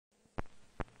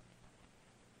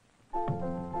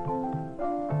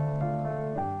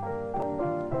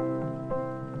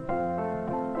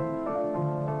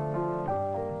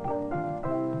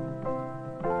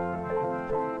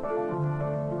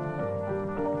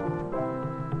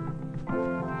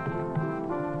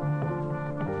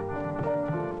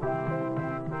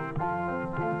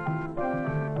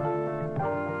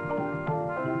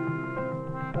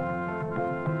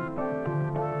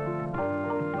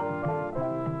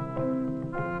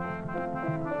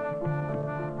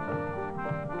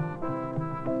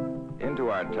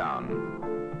our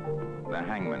town, the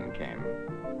hangman came,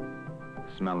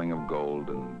 smelling of gold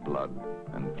and blood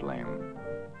and flame.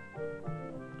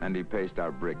 And he paced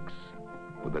our bricks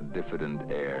with a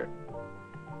diffident air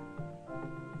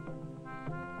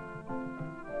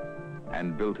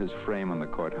and built his frame on the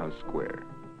courthouse square.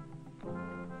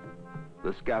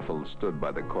 The scaffold stood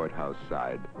by the courthouse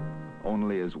side,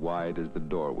 only as wide as the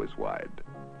door was wide.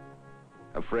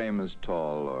 A frame as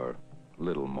tall, or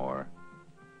little more,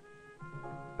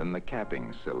 than the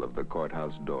capping sill of the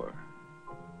courthouse door.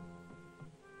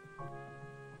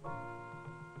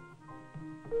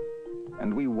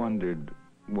 And we wondered,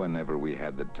 whenever we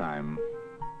had the time,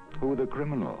 who the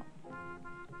criminal,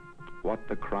 what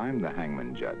the crime the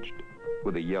hangman judged,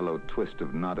 with a yellow twist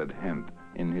of knotted hemp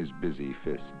in his busy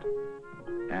fist.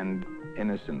 And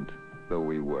innocent though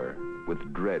we were,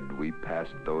 with dread we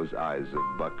passed those eyes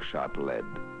of buckshot lead.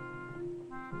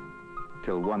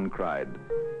 Till one cried,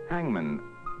 "Hangman,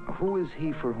 who is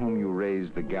he for whom you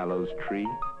raised the gallows tree?"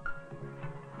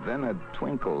 Then a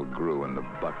twinkle grew in the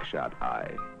buckshot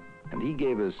eye, and he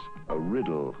gave us a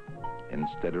riddle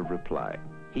instead of reply.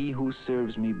 "He who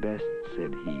serves me best,"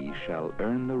 said he, "shall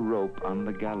earn the rope on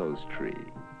the gallows tree."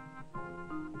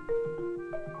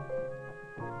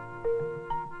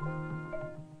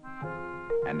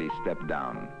 And he stepped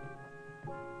down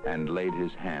and laid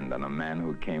his hand on a man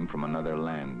who came from another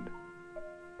land.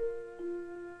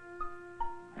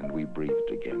 And we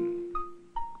breathed again,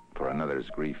 for another's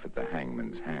grief at the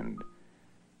hangman's hand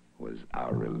was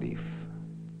our relief.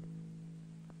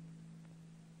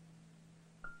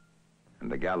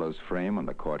 And the gallows frame on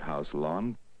the courthouse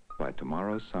lawn by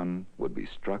tomorrow's sun would be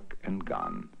struck and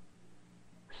gone.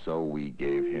 So we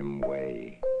gave him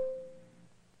way.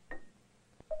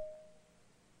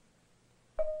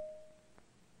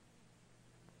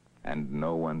 And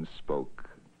no one spoke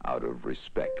out of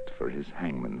respect for his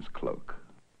hangman's cloak.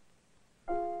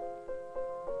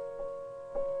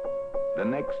 The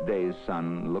next day's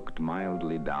sun looked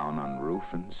mildly down on roof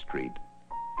and street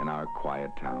in our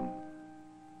quiet town.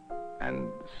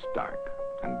 And stark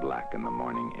and black in the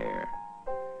morning air,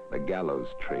 the gallows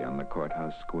tree on the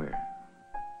courthouse square.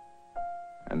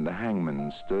 And the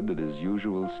hangman stood at his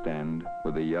usual stand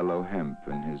with a yellow hemp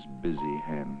in his busy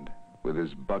hand, with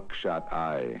his buckshot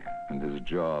eye and his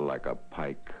jaw like a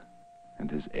pike, and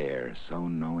his air so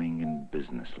knowing and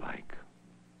businesslike.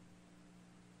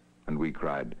 And we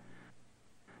cried,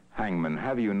 "Hangman,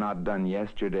 have you not done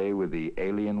yesterday with the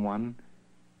alien one?"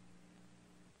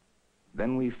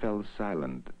 Then we fell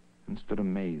silent and stood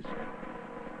amazed.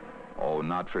 Oh,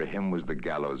 not for him was the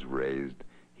gallows raised.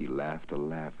 He laughed a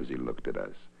laugh as he looked at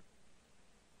us.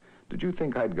 "Did you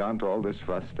think I'd gone to all this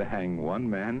fuss to hang one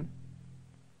man?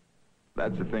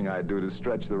 That's the thing I do to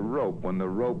stretch the rope when the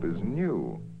rope is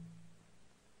new."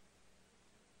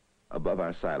 Above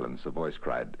our silence, a voice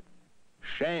cried,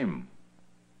 "Shame!"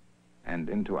 And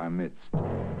into our midst,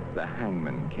 the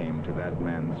hangman came to that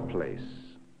man's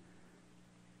place.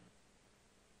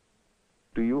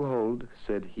 "Do you hold,"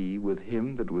 said he, "with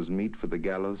him that was meet for the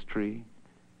gallows tree?"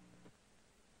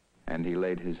 And he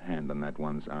laid his hand on that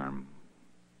one's arm,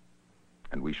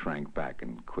 and we shrank back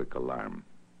in quick alarm.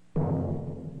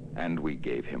 And we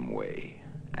gave him way,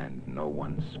 and no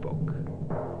one spoke,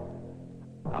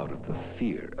 out of the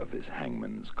fear of his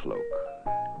hangman's cloak.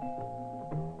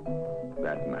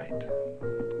 That night,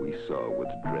 we saw with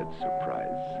dread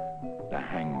surprise, the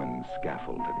hangman's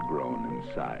scaffold had grown in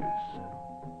size.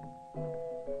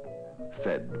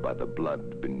 Fed by the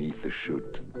blood beneath the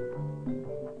chute,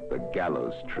 the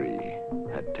gallows tree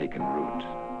had taken root,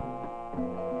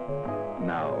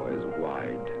 now as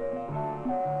wide,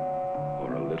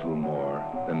 or a little more,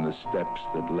 than the steps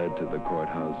that led to the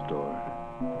courthouse door,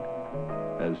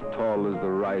 as tall as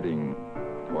the writing,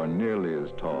 or nearly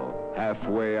as tall,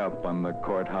 halfway up on the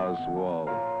courthouse wall.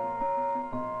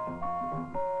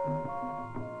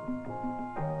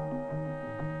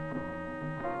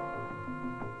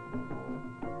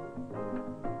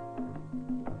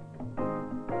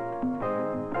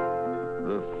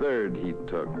 Third he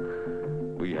took,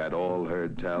 we had all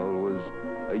heard tell, was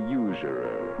a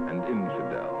usurer and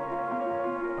infidel.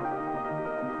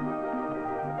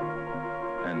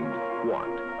 "And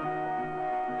what,"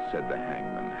 said the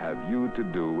hangman, "have you to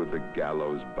do with the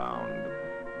gallows bound?"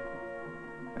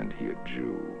 And he a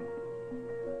Jew.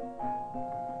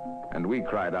 And we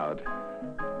cried out,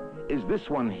 "Is this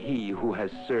one he who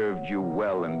has served you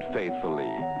well and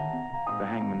faithfully?" The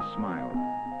hangman smiled.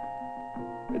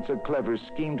 "It's a clever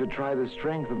scheme to try the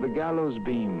strength of the gallows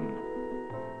beam."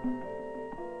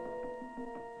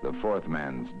 The fourth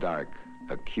man's dark,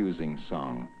 accusing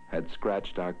song had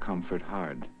scratched our comfort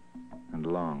hard and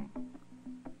long.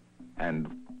 And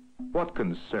what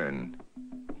concern,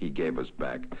 he gave us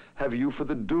back, have you for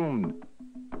the doomed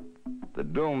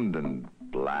and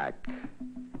black,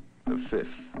 the fifth,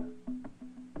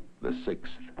 the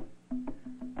sixth?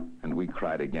 And we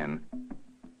cried again,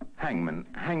 Hangman,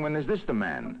 Hangman, is this the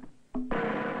man?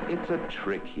 It's a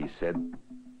trick, he said,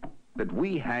 that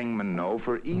we hangmen know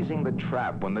for easing the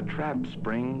trap when the trap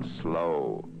springs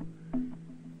slow.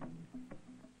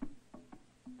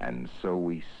 And so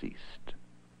we ceased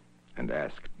and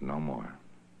asked no more,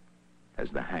 as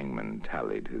the hangman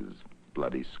tallied his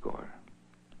bloody score.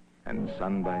 And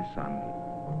sun by sun,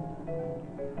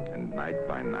 and night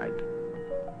by night,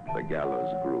 the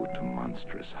gallows grew to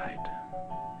monstrous height.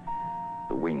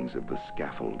 The wings of the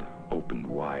scaffold opened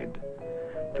wide,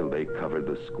 till they covered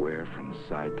the square from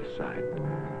side to side.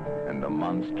 And the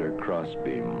monster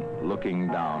crossbeam, looking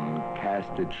down,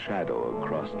 cast its shadow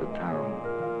across the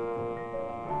town.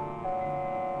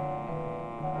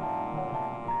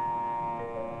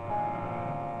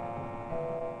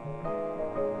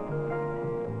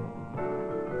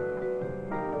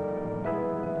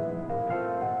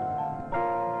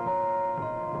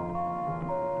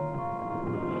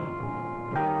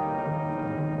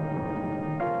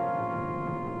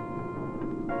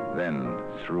 Then,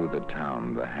 through the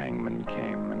town, the hangman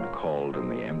came and called in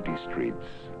the empty streets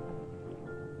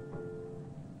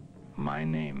my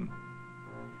name.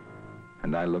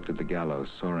 And I looked at the gallows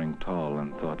soaring tall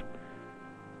and thought,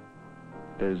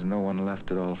 there's no one left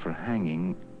at all for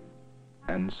hanging,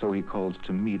 and so he calls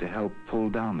to me to help pull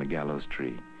down the gallows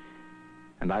tree.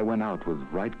 And I went out with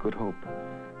right good hope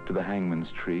to the hangman's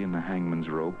tree and the hangman's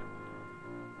rope.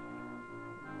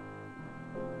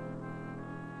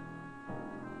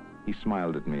 He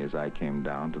smiled at me as I came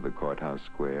down to the courthouse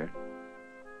square,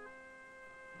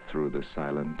 through the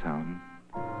silent town,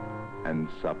 and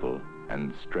supple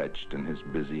and stretched in his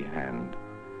busy hand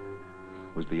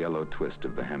was the yellow twist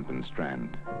of the hempen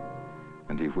strand,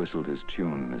 and he whistled his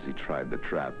tune as he tried the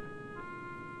trap,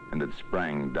 and it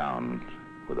sprang down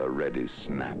with a ready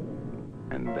snap,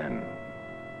 and then,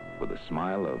 with a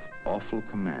smile of awful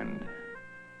command,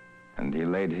 and he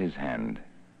laid his hand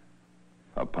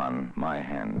upon my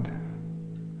hand.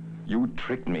 You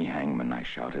tricked me, hangman, I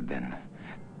shouted then.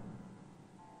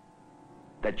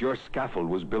 That your scaffold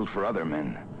was built for other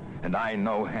men, and I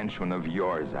no henchman of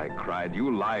yours, I cried.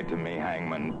 You lied to me,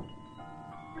 hangman.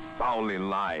 Foully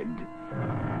lied.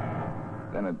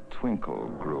 Then a twinkle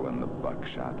grew in the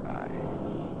buckshot eye.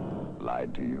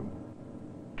 Lied to you?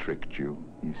 Tricked you,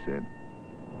 he said.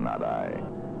 Not I.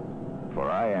 For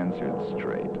I answered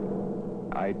straight.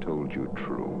 I told you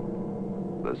true.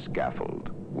 The scaffold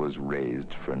was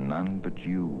raised for none but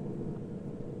you.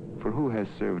 For who has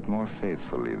served more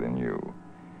faithfully than you?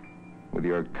 With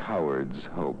your coward's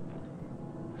hope,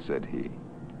 said he.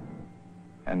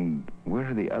 And where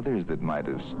are the others that might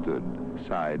have stood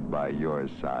side by your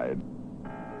side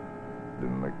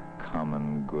in the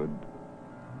common good?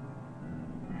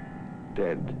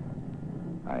 Dead,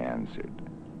 I answered,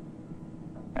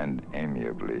 and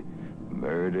amiably,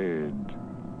 murdered,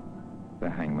 the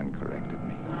hangman corrected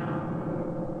me.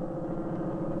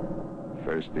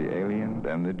 First the alien,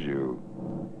 then the Jew.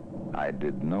 I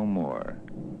did no more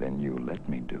than you let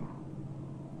me do.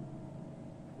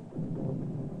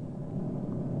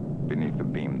 Beneath the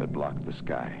beam that blocked the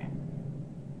sky,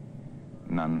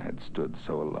 none had stood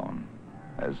so alone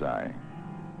as I.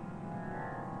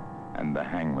 And the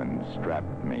hangman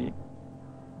strapped me,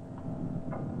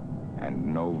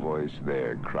 and no voice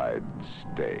there cried,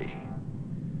 stay,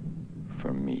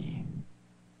 for me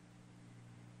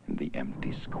in the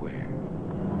empty square.